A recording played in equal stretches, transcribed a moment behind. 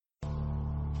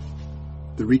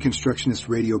the Reconstructionist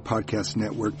Radio Podcast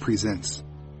Network presents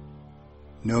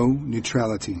No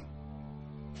Neutrality,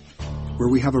 where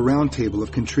we have a roundtable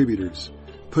of contributors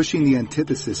pushing the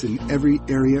antithesis in every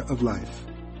area of life.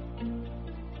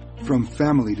 From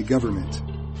family to government,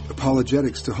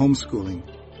 apologetics to homeschooling,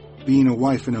 being a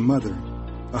wife and a mother,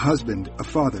 a husband, a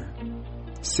father,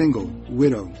 single,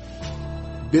 widow,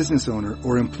 business owner,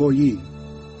 or employee.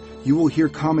 You will hear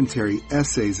commentary,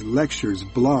 essays, lectures,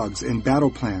 blogs, and battle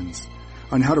plans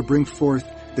on how to bring forth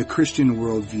the Christian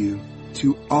worldview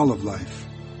to all of life.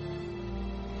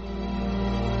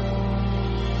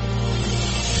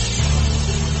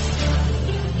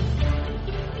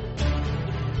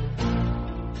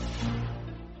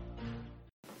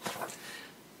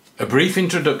 A brief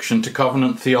introduction to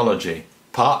covenant theology,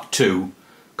 part 2,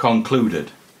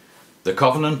 concluded. The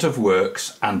covenant of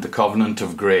works and the covenant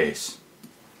of grace.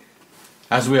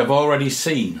 As we have already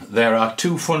seen, there are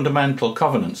two fundamental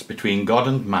covenants between God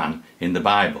and man in the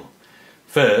Bible.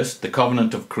 First, the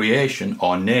covenant of creation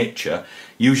or nature,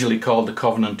 usually called the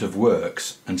covenant of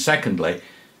works, and secondly,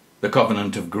 the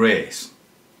covenant of grace.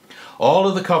 All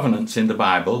of the covenants in the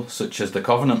Bible, such as the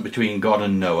covenant between God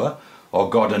and Noah, or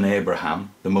God and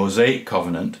Abraham, the Mosaic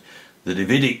covenant, the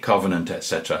Davidic covenant,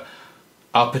 etc.,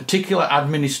 are particular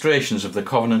administrations of the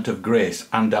covenant of grace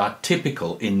and are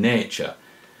typical in nature.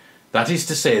 That is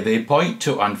to say, they point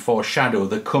to and foreshadow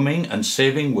the coming and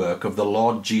saving work of the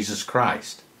Lord Jesus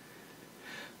Christ.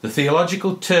 The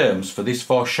theological terms for this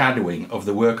foreshadowing of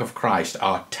the work of Christ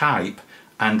are type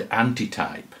and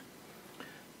antitype.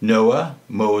 Noah,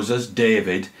 Moses,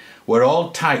 David were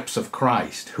all types of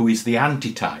Christ, who is the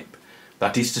antitype,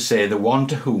 that is to say, the one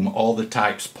to whom all the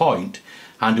types point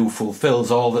and who fulfills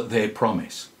all that they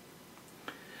promise.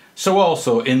 So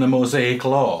also in the Mosaic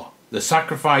law, the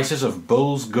sacrifices of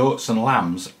bulls, goats and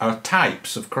lambs are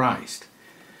types of Christ.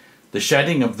 The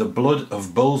shedding of the blood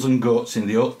of bulls and goats in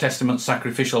the Old Testament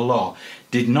sacrificial law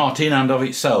did not in and of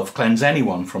itself cleanse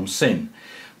anyone from sin,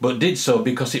 but did so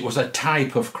because it was a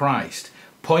type of Christ,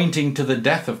 pointing to the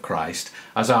death of Christ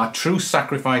as our true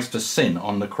sacrifice for sin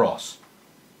on the cross.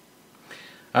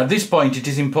 At this point, it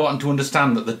is important to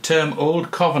understand that the term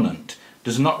Old Covenant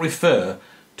does not refer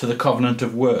to the covenant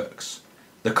of works,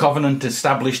 the covenant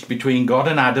established between God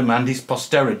and Adam and his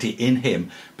posterity in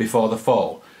him before the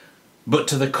fall, but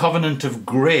to the covenant of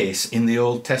grace in the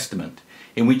Old Testament,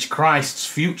 in which Christ's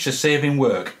future saving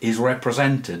work is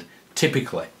represented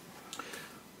typically.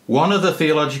 One other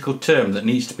theological term that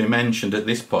needs to be mentioned at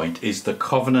this point is the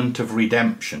covenant of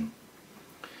redemption.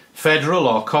 Federal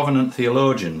or covenant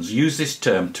theologians use this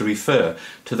term to refer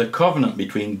to the covenant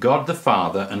between God the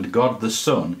Father and God the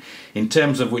Son, in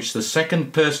terms of which the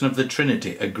second person of the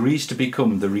Trinity agrees to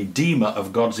become the Redeemer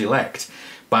of God's elect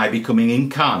by becoming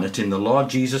incarnate in the Lord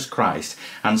Jesus Christ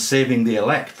and saving the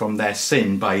elect from their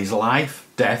sin by his life,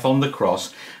 death on the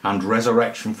cross, and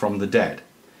resurrection from the dead.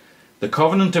 The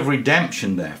covenant of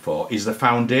redemption, therefore, is the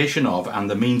foundation of and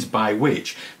the means by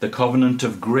which the covenant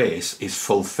of grace is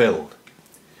fulfilled.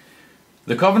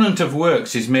 The covenant of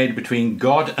works is made between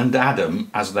God and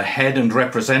Adam as the head and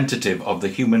representative of the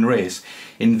human race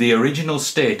in the original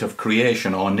state of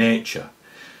creation or nature.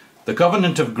 The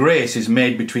covenant of grace is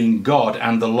made between God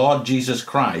and the Lord Jesus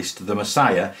Christ, the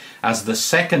Messiah, as the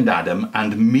second Adam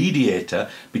and mediator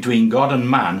between God and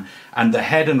man, and the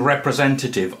head and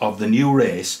representative of the new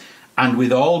race, and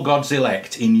with all God's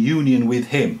elect in union with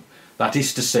him, that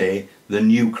is to say, the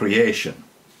new creation.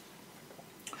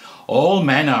 All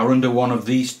men are under one of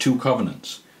these two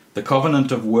covenants, the covenant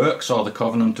of works or the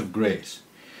covenant of grace.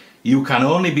 You can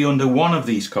only be under one of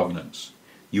these covenants.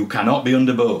 You cannot be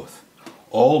under both.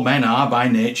 All men are by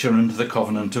nature under the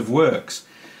covenant of works.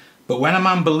 But when a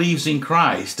man believes in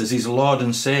Christ as his Lord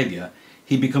and Saviour,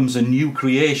 he becomes a new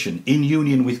creation in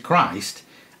union with Christ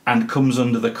and comes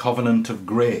under the covenant of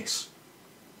grace.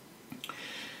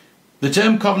 The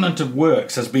term covenant of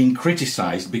works has been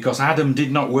criticised because Adam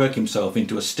did not work himself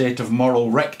into a state of moral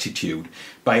rectitude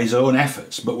by his own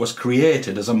efforts, but was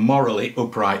created as a morally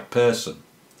upright person.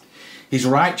 His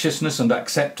righteousness and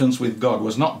acceptance with God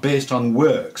was not based on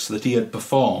works that he had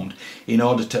performed in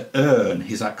order to earn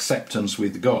his acceptance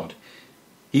with God.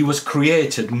 He was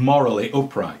created morally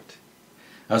upright.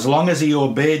 As long as he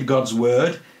obeyed God's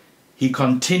word, he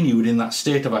continued in that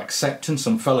state of acceptance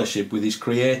and fellowship with his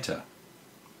Creator.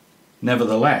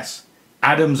 Nevertheless,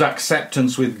 Adam's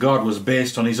acceptance with God was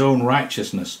based on his own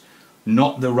righteousness,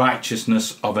 not the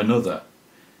righteousness of another.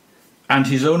 And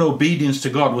his own obedience to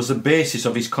God was the basis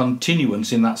of his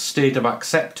continuance in that state of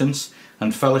acceptance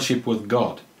and fellowship with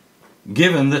God.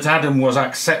 Given that Adam was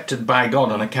accepted by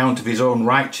God on account of his own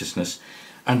righteousness,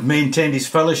 and maintained his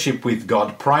fellowship with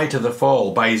God prior to the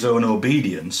fall by his own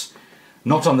obedience,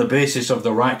 not on the basis of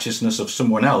the righteousness of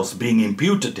someone else being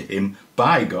imputed to him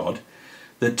by God,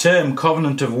 the term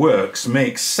covenant of works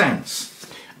makes sense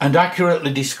and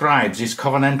accurately describes his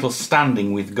covenantal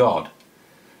standing with God.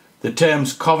 The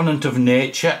terms covenant of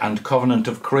nature and covenant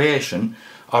of creation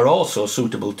are also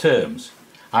suitable terms.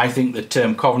 I think the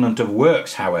term covenant of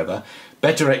works, however,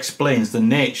 better explains the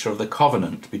nature of the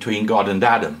covenant between God and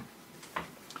Adam.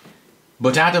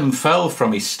 But Adam fell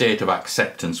from his state of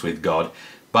acceptance with God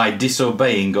by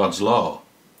disobeying God's law.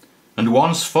 And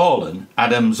once fallen,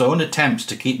 Adam's own attempts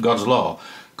to keep God's law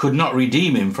could not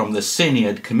redeem him from the sin he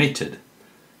had committed.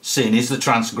 Sin is the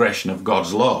transgression of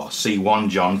God's law. See 1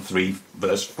 John 3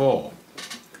 verse 4.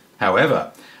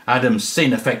 However, Adam's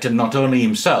sin affected not only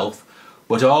himself,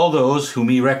 but all those whom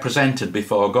he represented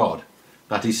before God.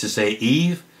 That is to say,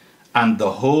 Eve and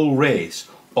the whole race,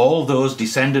 all those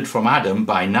descended from Adam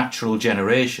by natural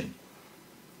generation.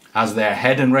 As their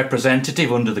head and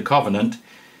representative under the covenant,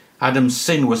 Adam's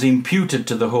sin was imputed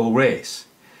to the whole race.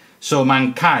 So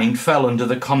mankind fell under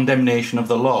the condemnation of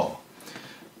the law,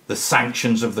 the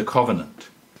sanctions of the covenant.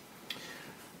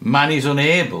 Man is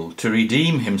unable to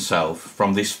redeem himself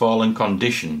from this fallen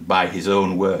condition by his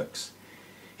own works.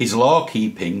 His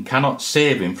law-keeping cannot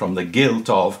save him from the guilt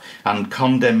of and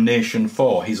condemnation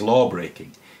for his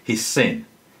law-breaking, his sin.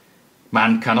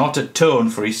 Man cannot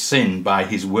atone for his sin by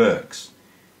his works.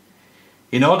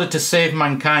 In order to save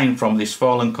mankind from this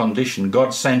fallen condition,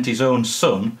 God sent his own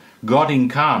Son, God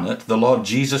incarnate, the Lord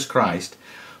Jesus Christ,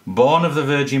 born of the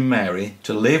Virgin Mary,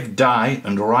 to live, die,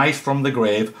 and rise from the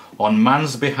grave on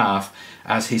man's behalf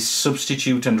as his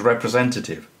substitute and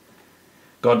representative.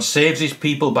 God saves his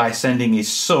people by sending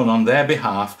his Son on their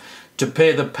behalf to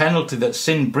pay the penalty that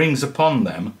sin brings upon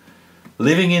them,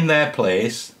 living in their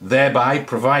place, thereby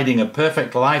providing a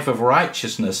perfect life of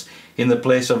righteousness in the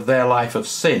place of their life of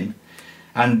sin,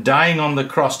 and dying on the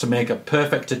cross to make a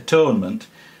perfect atonement,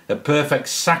 a perfect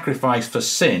sacrifice for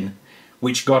sin,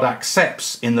 which God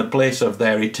accepts in the place of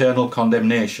their eternal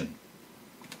condemnation.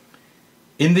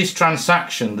 In this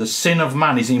transaction, the sin of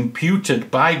man is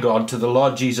imputed by God to the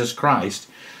Lord Jesus Christ,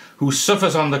 who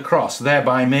suffers on the cross,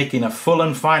 thereby making a full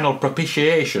and final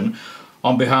propitiation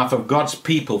on behalf of God's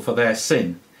people for their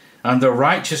sin, and the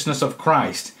righteousness of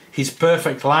Christ, his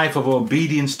perfect life of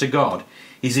obedience to God,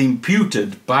 is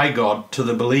imputed by God to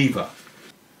the believer.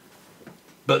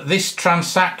 But this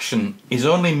transaction is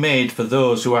only made for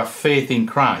those who have faith in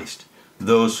Christ,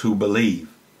 those who believe.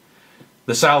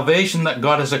 The salvation that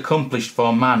God has accomplished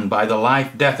for man by the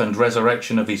life, death and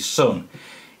resurrection of his Son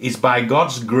is by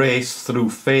God's grace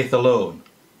through faith alone.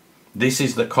 This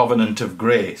is the covenant of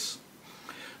grace.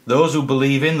 Those who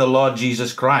believe in the Lord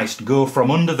Jesus Christ go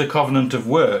from under the covenant of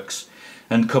works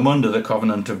and come under the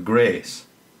covenant of grace.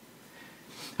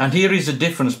 And here is the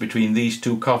difference between these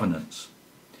two covenants.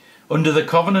 Under the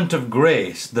covenant of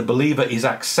grace, the believer is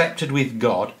accepted with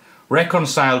God,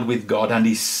 reconciled with God, and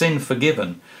his sin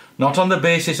forgiven, not on the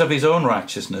basis of his own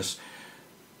righteousness,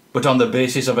 but on the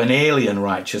basis of an alien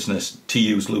righteousness, to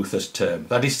use Luther's term.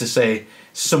 That is to say,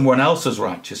 someone else's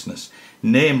righteousness,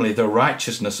 namely the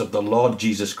righteousness of the Lord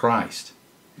Jesus Christ.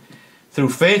 Through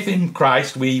faith in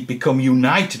Christ, we become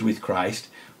united with Christ,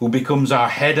 who becomes our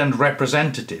head and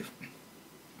representative.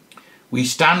 We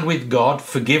stand with God,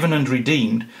 forgiven and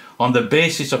redeemed, on the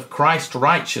basis of Christ's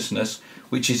righteousness,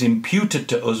 which is imputed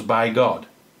to us by God.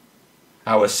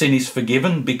 Our sin is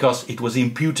forgiven because it was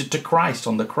imputed to Christ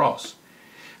on the cross,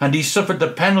 and he suffered the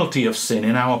penalty of sin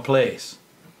in our place.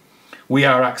 We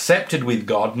are accepted with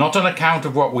God, not on account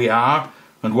of what we are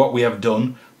and what we have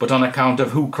done, but on account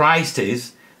of who Christ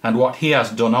is and what he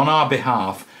has done on our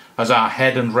behalf as our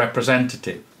head and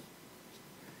representative.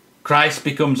 Christ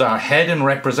becomes our head and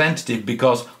representative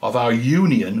because of our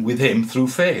union with him through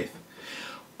faith.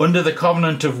 Under the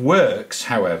covenant of works,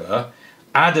 however,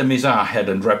 Adam is our head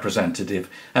and representative,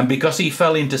 and because he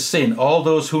fell into sin, all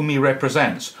those whom he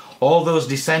represents, all those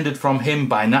descended from him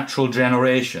by natural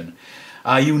generation,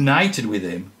 are united with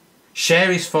him,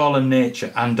 share his fallen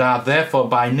nature, and are therefore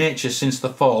by nature since the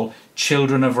fall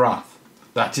children of wrath,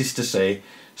 that is to say,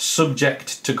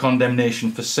 subject to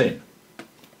condemnation for sin.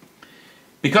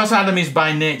 Because Adam is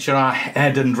by nature our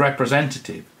head and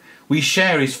representative, we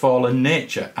share his fallen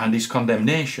nature and his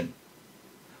condemnation.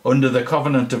 Under the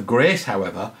covenant of grace,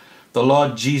 however, the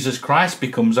Lord Jesus Christ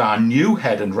becomes our new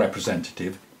head and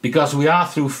representative because we are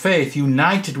through faith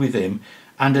united with him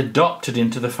and adopted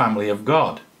into the family of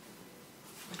God.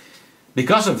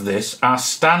 Because of this, our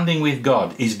standing with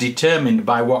God is determined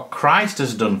by what Christ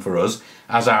has done for us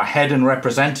as our head and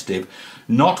representative,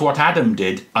 not what Adam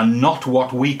did and not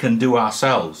what we can do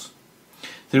ourselves.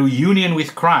 Through union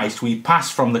with Christ, we pass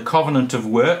from the covenant of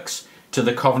works to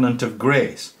the covenant of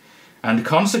grace, and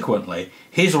consequently,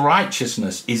 his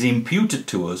righteousness is imputed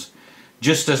to us,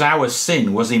 just as our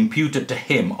sin was imputed to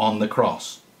him on the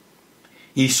cross.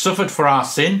 He suffered for our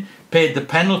sin, paid the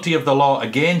penalty of the law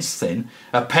against sin,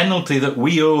 a penalty that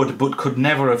we owed but could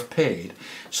never have paid,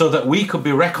 so that we could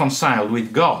be reconciled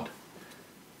with God.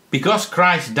 Because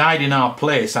Christ died in our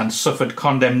place and suffered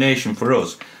condemnation for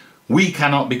us, we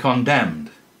cannot be condemned.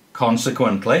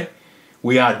 Consequently,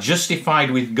 we are justified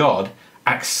with God,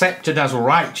 accepted as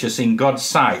righteous in God's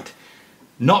sight,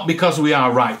 not because we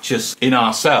are righteous in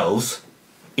ourselves,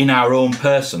 in our own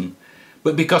person,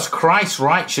 but because Christ's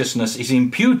righteousness is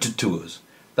imputed to us,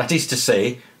 that is to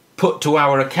say, put to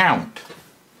our account.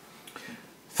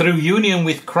 Through union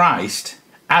with Christ,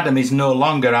 Adam is no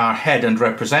longer our head and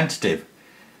representative.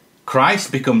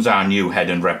 Christ becomes our new head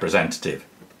and representative.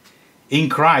 In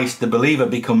Christ, the believer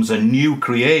becomes a new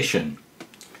creation.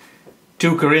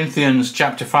 2 Corinthians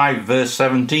chapter 5 verse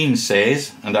 17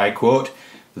 says, and I quote,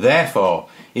 "Therefore,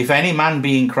 if any man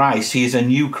be in Christ, he is a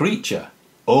new creature.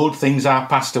 Old things are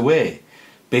passed away.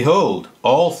 Behold,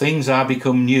 all things are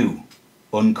become new."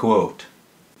 Unquote.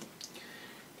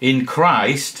 In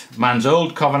Christ, man's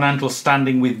old covenantal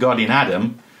standing with God in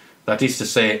Adam, that is to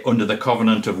say, under the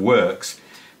covenant of works,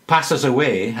 passes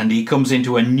away, and he comes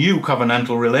into a new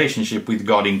covenantal relationship with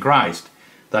God in Christ.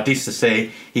 That is to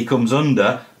say, he comes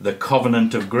under the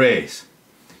covenant of grace.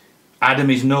 Adam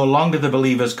is no longer the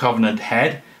believer's covenant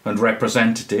head and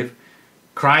representative.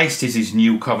 Christ is his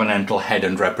new covenantal head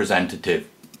and representative.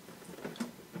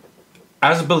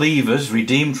 As believers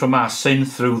redeemed from our sin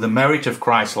through the merit of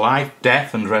Christ's life,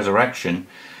 death and resurrection,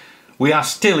 we are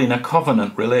still in a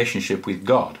covenant relationship with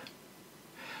God.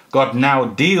 God now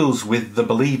deals with the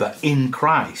believer in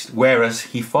Christ, whereas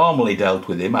he formerly dealt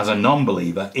with him as a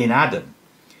non-believer in Adam.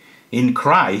 In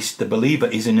Christ, the believer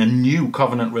is in a new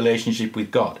covenant relationship with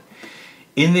God.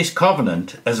 In this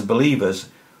covenant, as believers,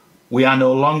 we are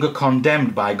no longer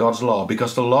condemned by God's law,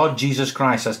 because the Lord Jesus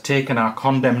Christ has taken our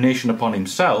condemnation upon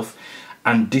himself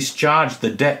and discharged the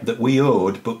debt that we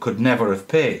owed but could never have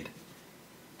paid.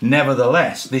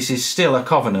 Nevertheless, this is still a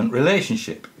covenant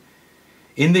relationship.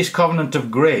 In this covenant of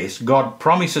grace, God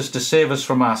promises to save us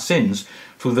from our sins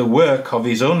through the work of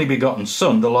his only begotten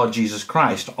Son, the Lord Jesus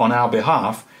Christ, on our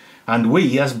behalf, and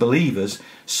we, as believers,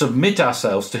 submit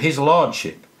ourselves to his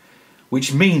lordship,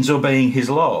 which means obeying his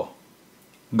law.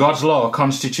 God's law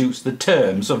constitutes the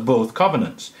terms of both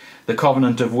covenants, the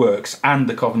covenant of works and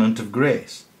the covenant of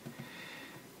grace.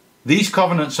 These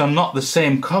covenants are not the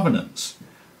same covenants,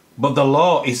 but the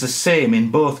law is the same in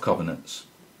both covenants.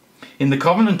 In the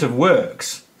covenant of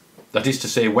works, that is to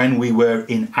say, when we were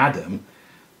in Adam,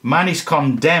 man is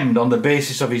condemned on the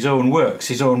basis of his own works,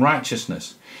 his own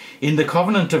righteousness. In the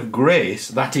covenant of grace,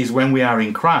 that is, when we are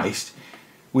in Christ,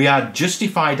 we are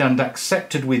justified and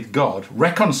accepted with God,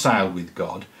 reconciled with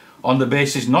God, on the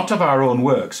basis not of our own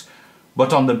works,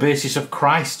 but on the basis of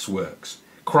Christ's works,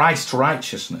 Christ's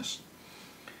righteousness.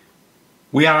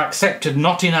 We are accepted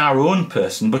not in our own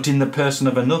person, but in the person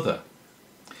of another.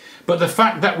 But the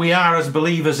fact that we are as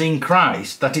believers in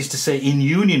Christ, that is to say, in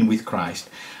union with Christ,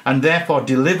 and therefore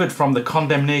delivered from the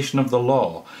condemnation of the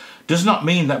law, does not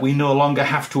mean that we no longer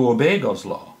have to obey God's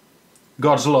law.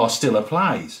 God's law still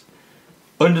applies.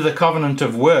 Under the covenant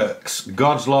of works,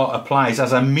 God's law applies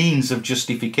as a means of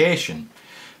justification.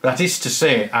 That is to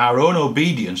say, our own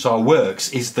obedience or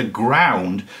works is the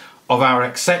ground of our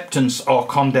acceptance or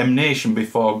condemnation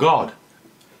before God.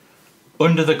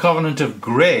 Under the covenant of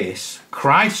grace,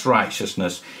 Christ's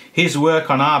righteousness, his work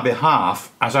on our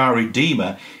behalf as our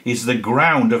Redeemer, is the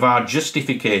ground of our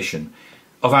justification,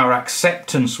 of our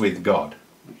acceptance with God.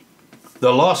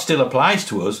 The law still applies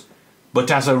to us, but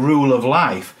as a rule of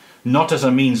life, not as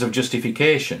a means of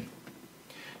justification.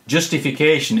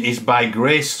 Justification is by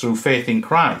grace through faith in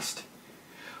Christ.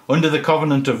 Under the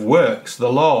covenant of works,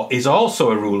 the law is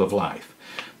also a rule of life.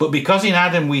 But because in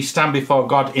Adam we stand before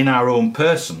God in our own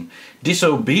person,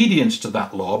 disobedience to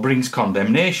that law brings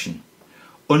condemnation.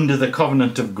 Under the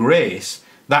covenant of grace,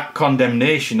 that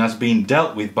condemnation has been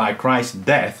dealt with by Christ's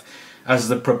death as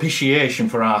the propitiation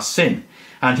for our sin,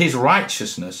 and his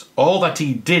righteousness, all that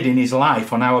he did in his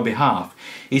life on our behalf,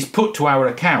 is put to our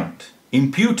account,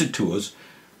 imputed to us,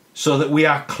 so that we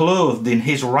are clothed in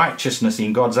his righteousness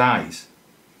in God's eyes.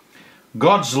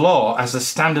 God's law as the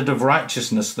standard of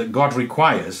righteousness that God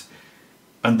requires,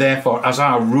 and therefore as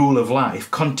our rule of life,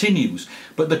 continues.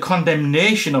 But the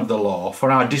condemnation of the law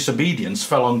for our disobedience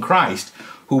fell on Christ,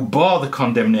 who bore the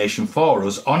condemnation for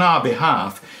us on our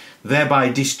behalf, thereby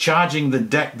discharging the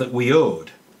debt that we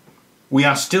owed. We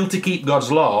are still to keep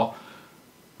God's law,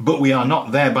 but we are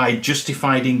not thereby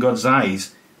justified in God's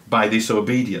eyes by this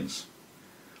obedience,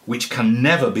 which can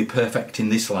never be perfect in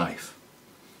this life.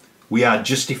 We are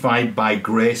justified by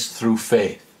grace through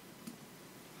faith.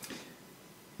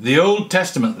 The Old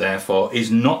Testament, therefore,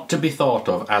 is not to be thought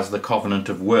of as the covenant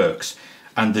of works,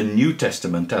 and the New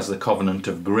Testament as the covenant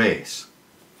of grace.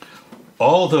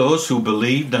 All those who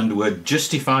believed and were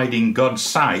justified in God's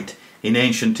sight in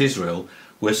ancient Israel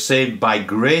were saved by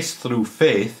grace through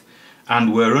faith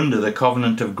and were under the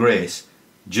covenant of grace,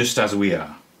 just as we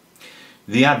are.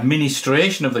 The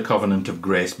administration of the covenant of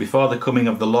grace before the coming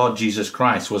of the Lord Jesus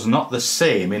Christ was not the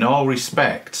same in all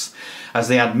respects as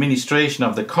the administration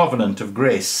of the covenant of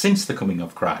grace since the coming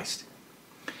of Christ.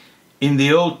 In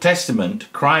the Old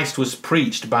Testament, Christ was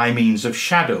preached by means of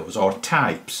shadows or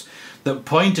types that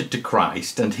pointed to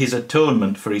Christ and his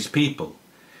atonement for his people.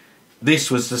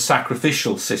 This was the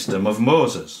sacrificial system of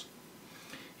Moses.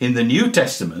 In the New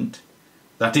Testament,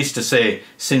 that is to say,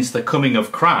 since the coming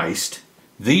of Christ,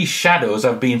 these shadows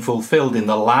have been fulfilled in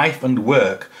the life and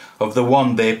work of the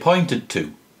one they pointed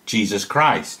to, Jesus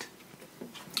Christ.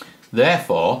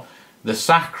 Therefore, the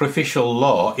sacrificial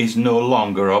law is no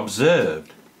longer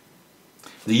observed.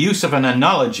 The use of an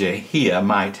analogy here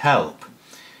might help.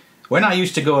 When I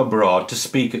used to go abroad to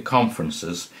speak at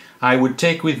conferences, I would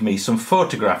take with me some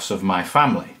photographs of my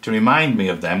family to remind me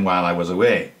of them while I was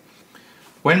away.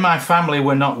 When my family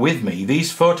were not with me,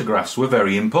 these photographs were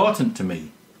very important to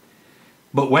me.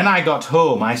 But when I got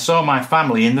home, I saw my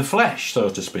family in the flesh, so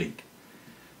to speak.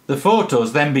 The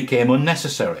photos then became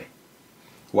unnecessary.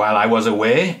 While I was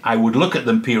away, I would look at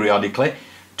them periodically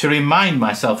to remind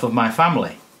myself of my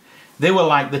family. They were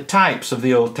like the types of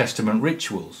the Old Testament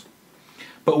rituals.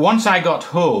 But once I got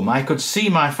home, I could see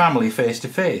my family face to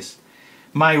face.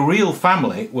 My real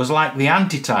family was like the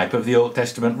antitype of the Old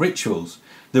Testament rituals,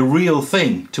 the real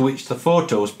thing to which the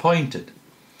photos pointed.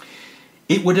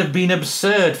 It would have been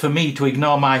absurd for me to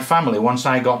ignore my family once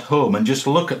I got home and just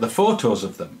look at the photos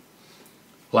of them.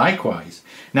 Likewise,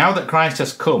 now that Christ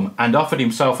has come and offered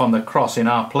himself on the cross in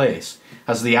our place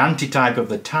as the antitype of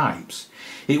the types,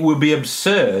 it would be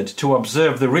absurd to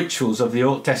observe the rituals of the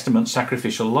Old Testament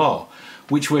sacrificial law,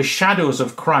 which were shadows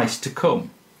of Christ to come.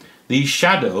 These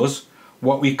shadows,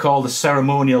 what we call the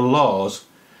ceremonial laws,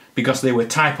 because they were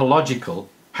typological,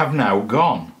 have now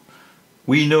gone.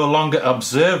 We no longer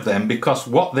observe them because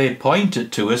what they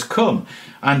pointed to has come,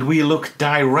 and we look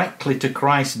directly to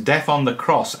Christ's death on the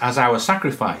cross as our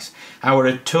sacrifice, our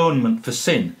atonement for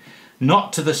sin,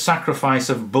 not to the sacrifice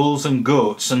of bulls and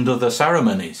goats and other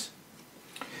ceremonies.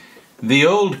 The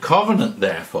Old Covenant,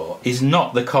 therefore, is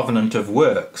not the covenant of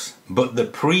works, but the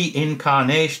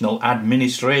pre-incarnational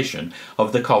administration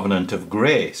of the covenant of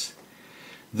grace.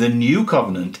 The New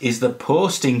Covenant is the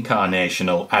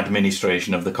post-incarnational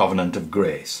administration of the covenant of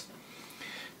grace.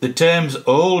 The terms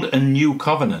Old and New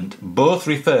Covenant both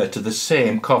refer to the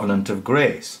same covenant of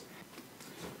grace.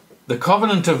 The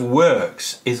covenant of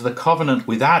works is the covenant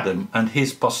with Adam and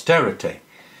his posterity,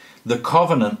 the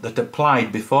covenant that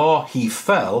applied before he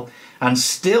fell and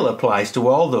still applies to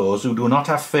all those who do not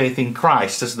have faith in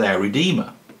Christ as their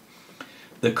Redeemer.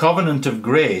 The covenant of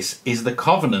grace is the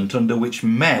covenant under which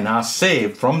men are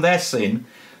saved from their sin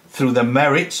through the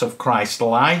merits of Christ's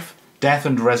life, death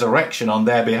and resurrection on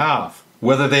their behalf,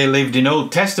 whether they lived in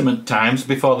Old Testament times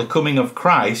before the coming of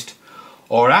Christ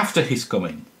or after his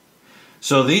coming.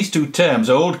 So these two terms,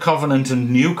 Old Covenant and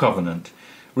New Covenant,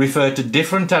 refer to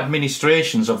different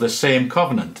administrations of the same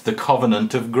covenant, the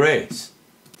covenant of grace.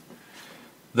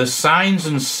 The signs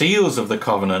and seals of the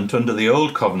covenant under the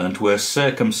Old Covenant were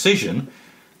circumcision,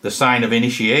 the sign of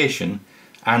initiation,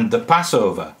 and the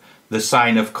Passover, the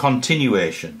sign of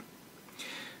continuation.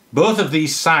 Both of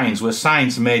these signs were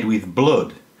signs made with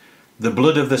blood, the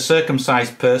blood of the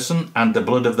circumcised person and the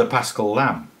blood of the paschal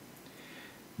lamb.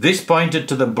 This pointed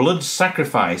to the blood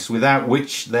sacrifice without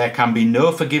which there can be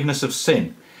no forgiveness of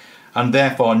sin, and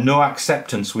therefore no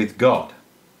acceptance with God.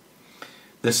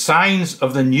 The signs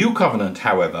of the New Covenant,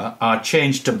 however, are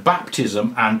changed to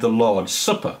baptism and the Lord's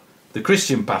Supper, the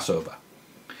Christian Passover.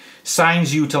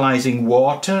 Signs utilizing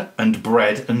water and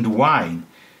bread and wine,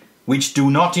 which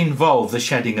do not involve the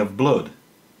shedding of blood.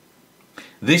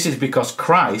 This is because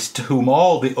Christ, to whom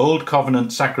all the Old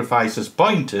Covenant sacrifices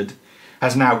pointed,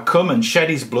 has now come and shed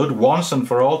his blood once and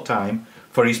for all time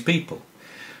for his people.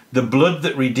 The blood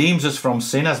that redeems us from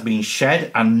sin has been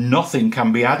shed, and nothing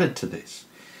can be added to this.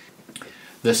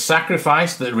 The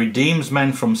sacrifice that redeems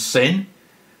men from sin,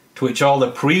 to which all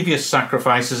the previous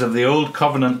sacrifices of the Old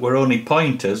Covenant were only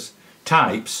pointers,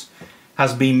 types,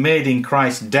 has been made in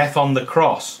Christ's death on the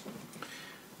cross.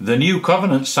 The New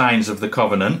Covenant signs of the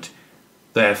covenant,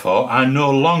 therefore, are no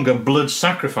longer blood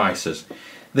sacrifices.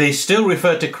 They still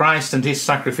refer to Christ and his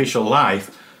sacrificial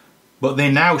life, but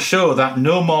they now show that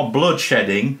no more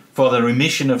bloodshedding for the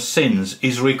remission of sins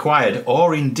is required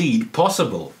or indeed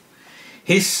possible.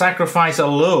 His sacrifice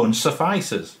alone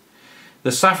suffices.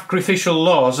 The sacrificial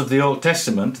laws of the Old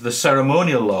Testament, the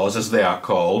ceremonial laws as they are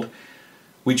called,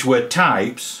 which were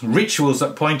types, rituals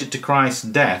that pointed to Christ's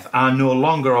death, are no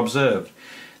longer observed.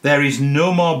 There is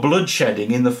no more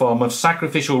bloodshedding in the form of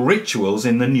sacrificial rituals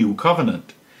in the new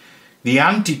covenant. The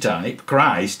antitype,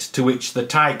 Christ, to which the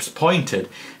types pointed,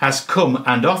 has come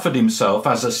and offered himself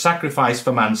as a sacrifice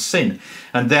for man's sin,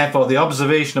 and therefore the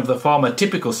observation of the former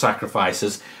typical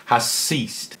sacrifices has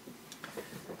ceased.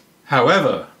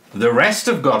 However, the rest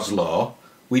of God's law,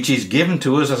 which is given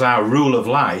to us as our rule of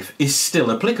life, is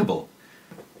still applicable.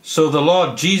 So the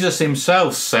Lord Jesus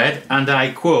himself said, and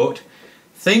I quote,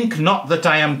 "Think not that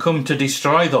I am come to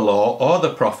destroy the law or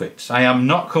the prophets. I am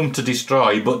not come to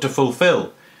destroy, but to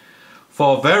fulfill.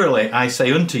 For verily I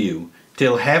say unto you,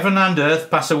 till heaven and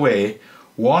earth pass away,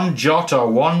 one jot or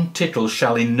one tittle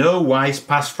shall in no wise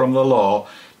pass from the law,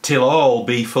 till all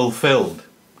be fulfilled.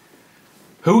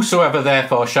 Whosoever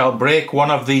therefore shall break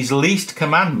one of these least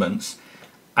commandments,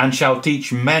 and shall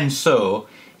teach men so,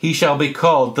 he shall be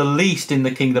called the least in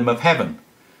the kingdom of heaven.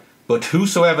 But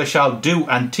whosoever shall do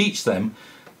and teach them,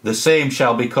 the same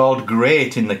shall be called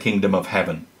great in the kingdom of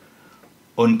heaven."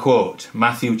 Unquote.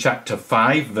 Matthew chapter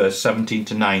 5, verse 17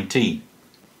 to 19.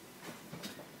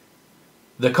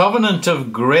 The covenant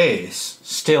of grace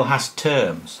still has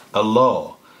terms, a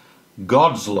law,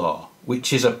 God's law,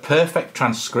 which is a perfect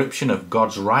transcription of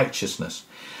God's righteousness.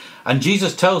 And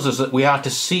Jesus tells us that we are to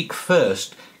seek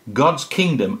first God's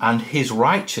kingdom and his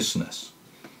righteousness.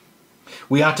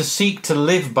 We are to seek to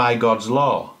live by God's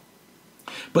law.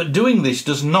 But doing this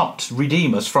does not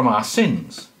redeem us from our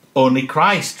sins. Only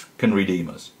Christ can redeem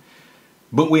us.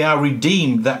 But we are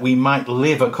redeemed that we might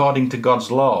live according to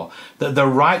God's law, that the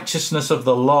righteousness of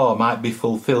the law might be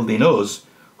fulfilled in us,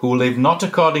 who live not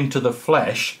according to the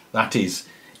flesh, that is,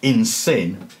 in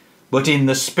sin, but in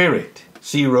the Spirit.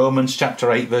 See Romans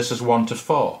chapter 8, verses 1 to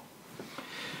 4.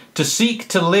 To seek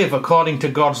to live according to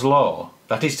God's law,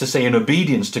 that is to say in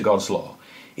obedience to God's law,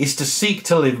 is to seek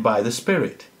to live by the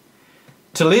Spirit.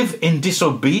 To live in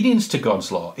disobedience to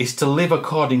God's law is to live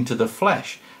according to the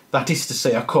flesh, that is to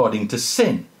say according to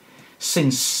sin,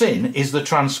 since sin is the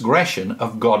transgression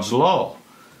of God's law.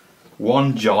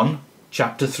 1 John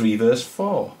chapter 3 verse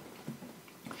 4.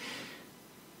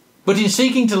 But in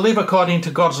seeking to live according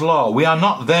to God's law, we are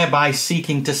not thereby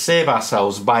seeking to save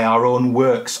ourselves by our own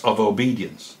works of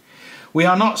obedience. We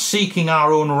are not seeking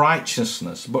our own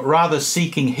righteousness, but rather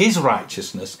seeking his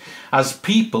righteousness as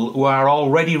people who are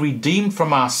already redeemed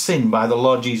from our sin by the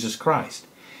Lord Jesus Christ.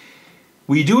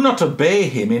 We do not obey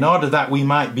him in order that we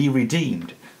might be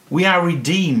redeemed. We are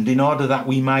redeemed in order that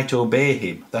we might obey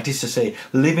him, that is to say,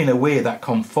 live in a way that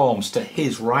conforms to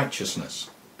his righteousness.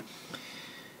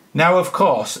 Now, of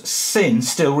course, sin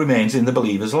still remains in the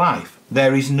believer's life.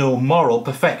 There is no moral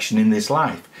perfection in this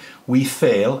life. We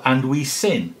fail and we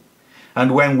sin.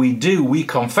 And when we do, we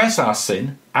confess our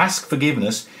sin, ask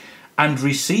forgiveness, and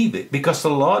receive it, because the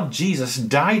Lord Jesus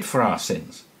died for our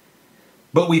sins.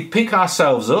 But we pick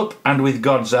ourselves up and with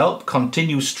God's help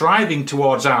continue striving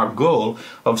towards our goal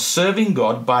of serving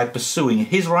God by pursuing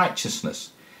his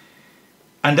righteousness.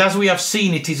 And as we have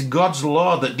seen, it is God's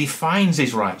law that defines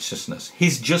his righteousness,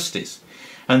 his justice,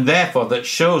 and therefore that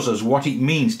shows us what it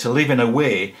means to live in a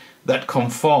way that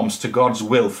conforms to God's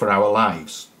will for our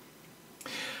lives.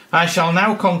 I shall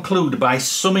now conclude by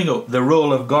summing up the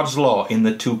role of God's law in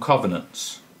the two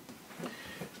covenants.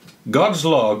 God's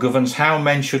law governs how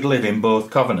men should live in both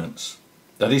covenants,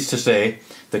 that is to say,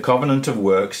 the covenant of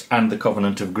works and the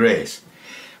covenant of grace.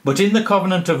 But in the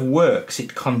covenant of works,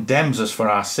 it condemns us for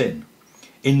our sin.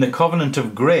 In the covenant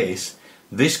of grace,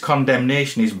 this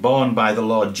condemnation is borne by the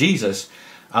Lord Jesus,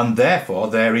 and therefore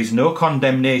there is no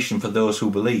condemnation for those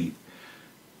who believe.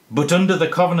 But under the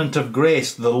covenant of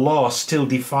grace, the law still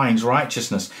defines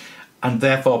righteousness and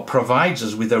therefore provides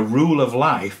us with a rule of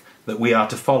life that we are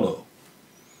to follow.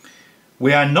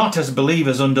 We are not as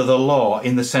believers under the law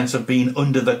in the sense of being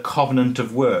under the covenant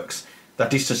of works,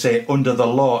 that is to say, under the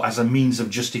law as a means of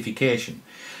justification.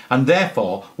 And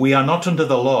therefore, we are not under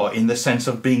the law in the sense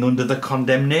of being under the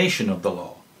condemnation of the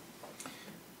law.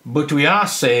 But we are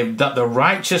saved that the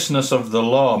righteousness of the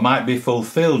law might be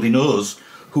fulfilled in us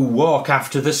who walk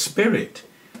after the Spirit.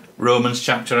 Romans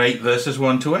chapter 8 verses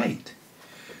 1 to 8.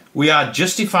 We are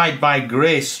justified by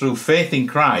grace through faith in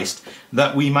Christ,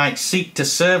 that we might seek to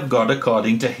serve God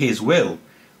according to his will,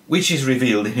 which is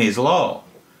revealed in his law.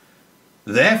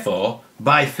 Therefore,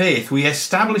 By faith we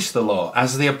establish the law,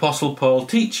 as the Apostle Paul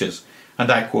teaches, and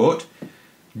I quote,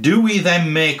 "Do we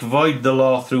then make void the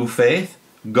law through faith?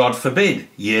 God forbid.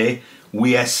 Yea,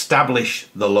 we establish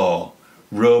the law."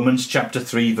 Romans chapter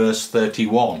 3 verse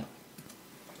 31.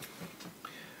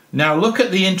 Now look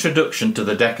at the introduction to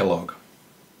the Decalogue.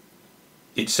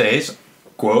 It says,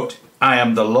 quote, "I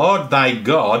am the Lord thy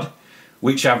God,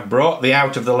 which have brought thee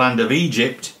out of the land of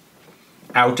Egypt,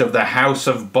 out of the house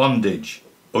of bondage,"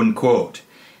 unquote.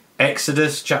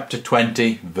 Exodus chapter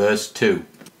 20 verse 2.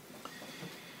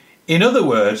 In other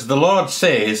words, the Lord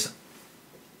says,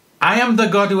 "I am the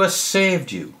God who has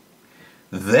saved you.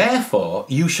 Therefore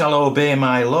you shall obey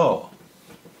my law."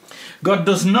 God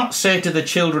does not say to the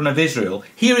children of Israel,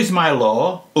 "Here is my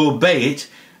law, obey it,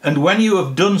 and when you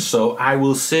have done so, I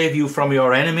will save you from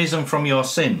your enemies and from your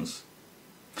sins."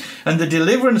 And the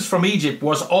deliverance from Egypt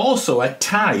was also a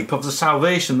type of the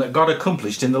salvation that God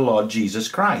accomplished in the Lord Jesus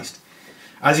Christ,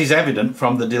 as is evident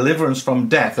from the deliverance from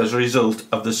death as a result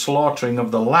of the slaughtering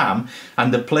of the lamb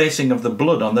and the placing of the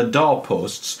blood on the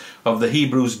doorposts of the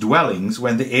Hebrews' dwellings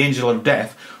when the angel of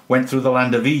death went through the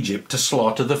land of Egypt to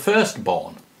slaughter the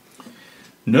firstborn.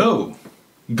 No,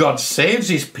 God saves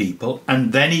his people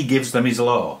and then he gives them his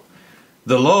law.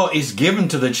 The law is given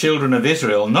to the children of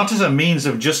Israel not as a means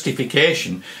of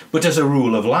justification, but as a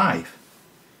rule of life.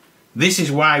 This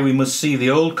is why we must see the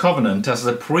Old Covenant as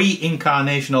the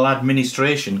pre-incarnational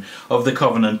administration of the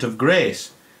covenant of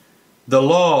grace. The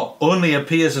law only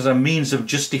appears as a means of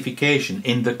justification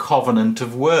in the covenant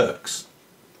of works.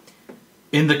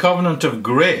 In the covenant of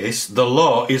grace, the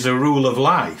law is a rule of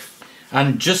life,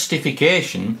 and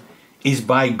justification is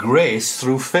by grace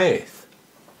through faith.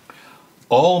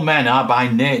 All men are by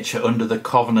nature under the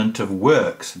covenant of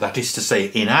works, that is to say,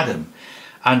 in Adam,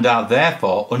 and are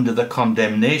therefore under the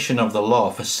condemnation of the law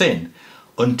for sin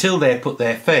until they put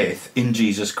their faith in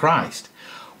Jesus Christ.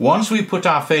 Once we put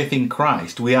our faith in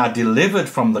Christ, we are delivered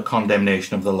from the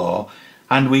condemnation of the law,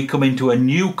 and we come into a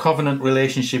new covenant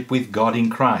relationship with God in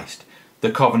Christ,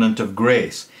 the covenant of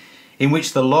grace, in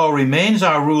which the law remains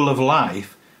our rule of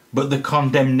life, but the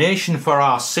condemnation for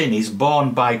our sin is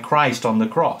borne by Christ on the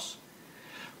cross.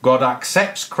 God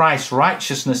accepts Christ's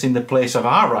righteousness in the place of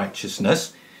our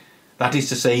righteousness, that is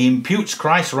to say, he imputes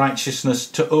Christ's righteousness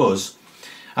to us,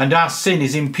 and our sin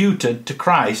is imputed to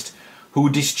Christ,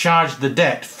 who discharged the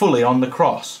debt fully on the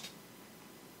cross.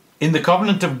 In the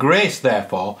covenant of grace,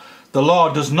 therefore, the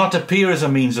law does not appear as a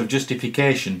means of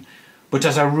justification, but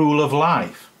as a rule of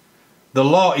life. The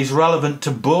law is relevant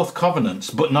to both covenants,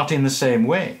 but not in the same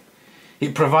way.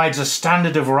 It provides a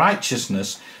standard of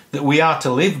righteousness that we are to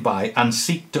live by and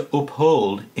seek to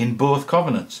uphold in both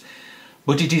covenants.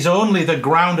 But it is only the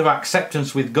ground of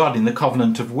acceptance with God in the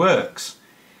covenant of works.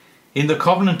 In the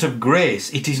covenant of grace,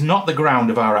 it is not the ground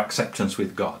of our acceptance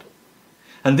with God.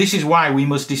 And this is why we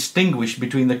must distinguish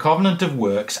between the covenant of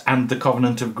works and the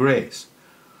covenant of grace.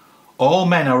 All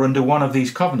men are under one of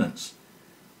these covenants,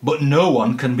 but no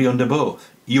one can be under both.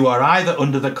 You are either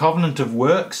under the covenant of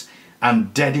works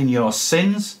and dead in your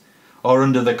sins, or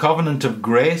under the covenant of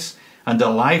grace and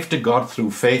alive to God through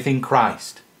faith in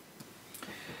Christ.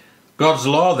 God's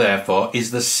law, therefore, is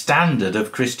the standard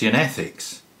of Christian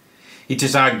ethics. It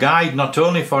is our guide not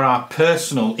only for our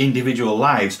personal individual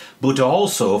lives, but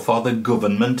also for the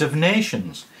government of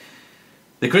nations.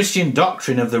 The Christian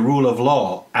doctrine of the rule of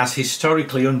law, as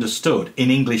historically understood in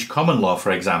English common law,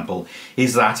 for example,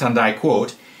 is that, and I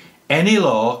quote, "Any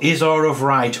law is or of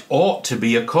right ought to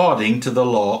be according to the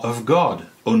law of God,"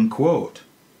 unquote.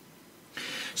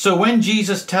 So when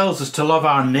Jesus tells us to love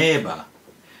our neighbour,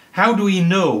 how do we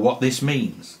know what this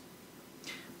means?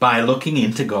 By looking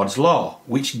into God's law,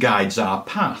 which guides our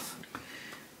path.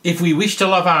 If we wish to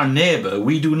love our neighbour,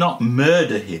 we do not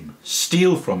murder him,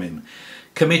 steal from him,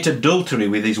 commit adultery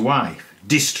with his wife,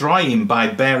 destroy him by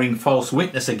bearing false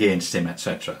witness against him,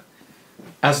 etc.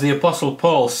 As the Apostle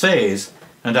Paul says,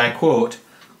 and I quote,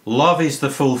 "Love is the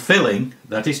fulfilling,"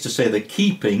 that is to say the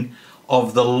keeping,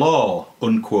 "of the law,"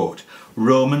 unquote.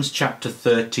 Romans chapter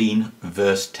 13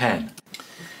 verse 10.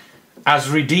 As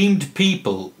redeemed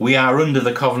people, we are under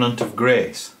the covenant of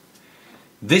grace.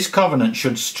 This covenant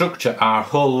should structure our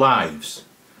whole lives.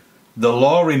 The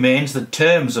law remains the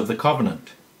terms of the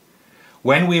covenant.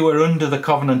 When we were under the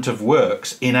covenant of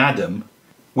works in Adam,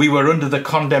 we were under the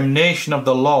condemnation of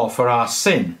the law for our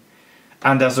sin,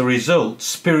 and as a result,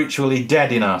 spiritually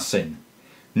dead in our sin.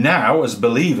 Now, as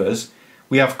believers,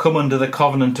 we have come under the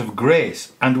covenant of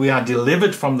grace, and we are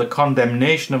delivered from the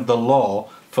condemnation of the law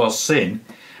for sin,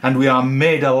 and we are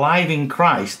made alive in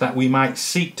Christ that we might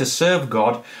seek to serve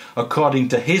God according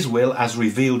to his will as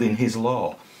revealed in his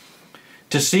law.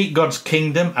 To seek God's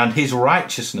kingdom and his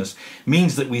righteousness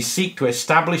means that we seek to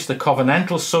establish the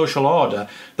covenantal social order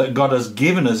that God has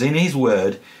given us in his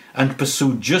word and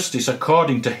pursue justice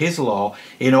according to his law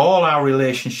in all our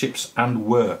relationships and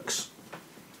works.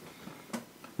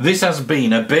 This has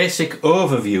been a basic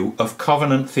overview of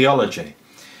covenant theology,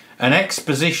 an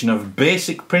exposition of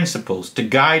basic principles to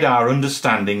guide our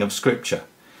understanding of Scripture.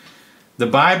 The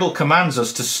Bible commands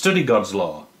us to study God's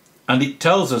law, and it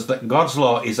tells us that God's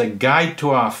law is a guide to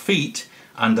our feet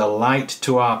and a light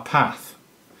to our path.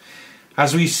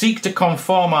 As we seek to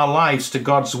conform our lives to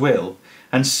God's will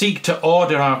and seek to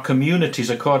order our communities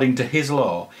according to his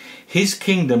law, his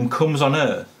kingdom comes on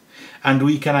earth, and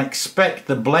we can expect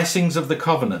the blessings of the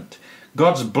covenant,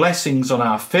 God's blessings on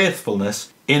our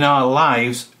faithfulness in our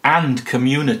lives and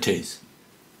communities.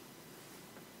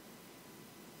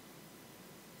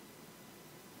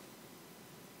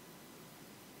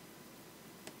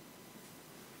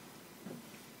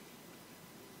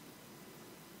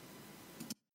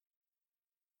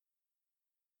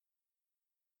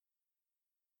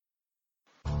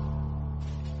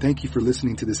 Thank you for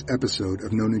listening to this episode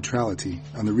of No Neutrality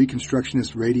on the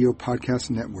Reconstructionist Radio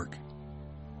Podcast Network.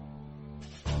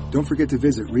 Don't forget to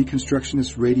visit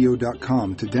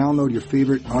ReconstructionistRadio.com to download your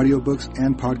favorite audiobooks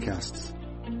and podcasts.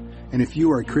 And if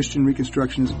you are a Christian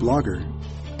Reconstructionist blogger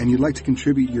and you'd like to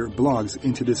contribute your blogs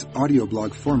into this audio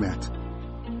blog format,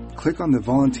 click on the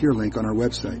volunteer link on our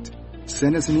website,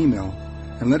 send us an email,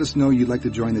 and let us know you'd like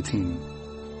to join the team.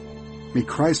 May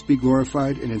Christ be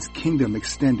glorified and his kingdom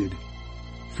extended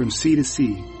from sea to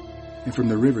sea, and from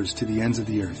the rivers to the ends of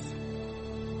the earth.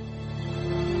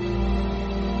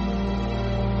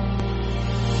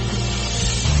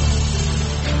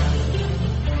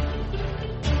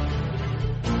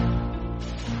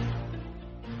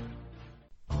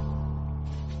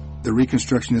 The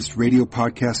Reconstructionist Radio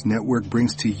Podcast Network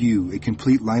brings to you a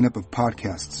complete lineup of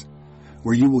podcasts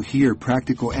where you will hear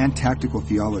practical and tactical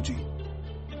theology.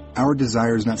 Our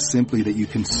desire is not simply that you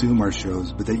consume our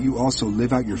shows, but that you also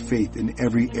live out your faith in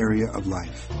every area of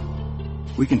life.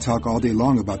 We can talk all day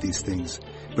long about these things,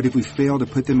 but if we fail to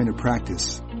put them into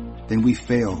practice, then we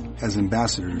fail as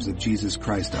ambassadors of Jesus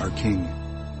Christ, our King.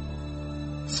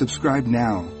 Subscribe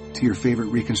now to your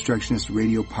favorite Reconstructionist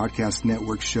Radio Podcast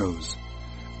Network shows,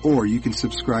 or you can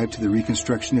subscribe to the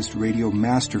Reconstructionist Radio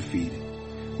Master Feed,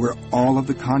 where all of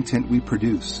the content we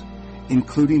produce,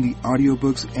 including the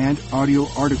audiobooks and audio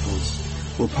articles,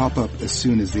 will pop up as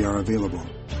soon as they are available.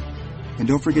 And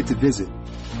don't forget to visit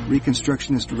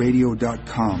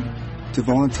ReconstructionistRadio.com to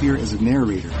volunteer as a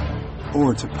narrator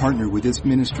or to partner with this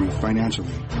ministry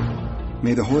financially.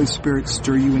 May the Holy Spirit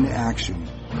stir you into action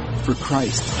for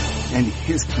Christ and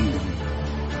his kingdom.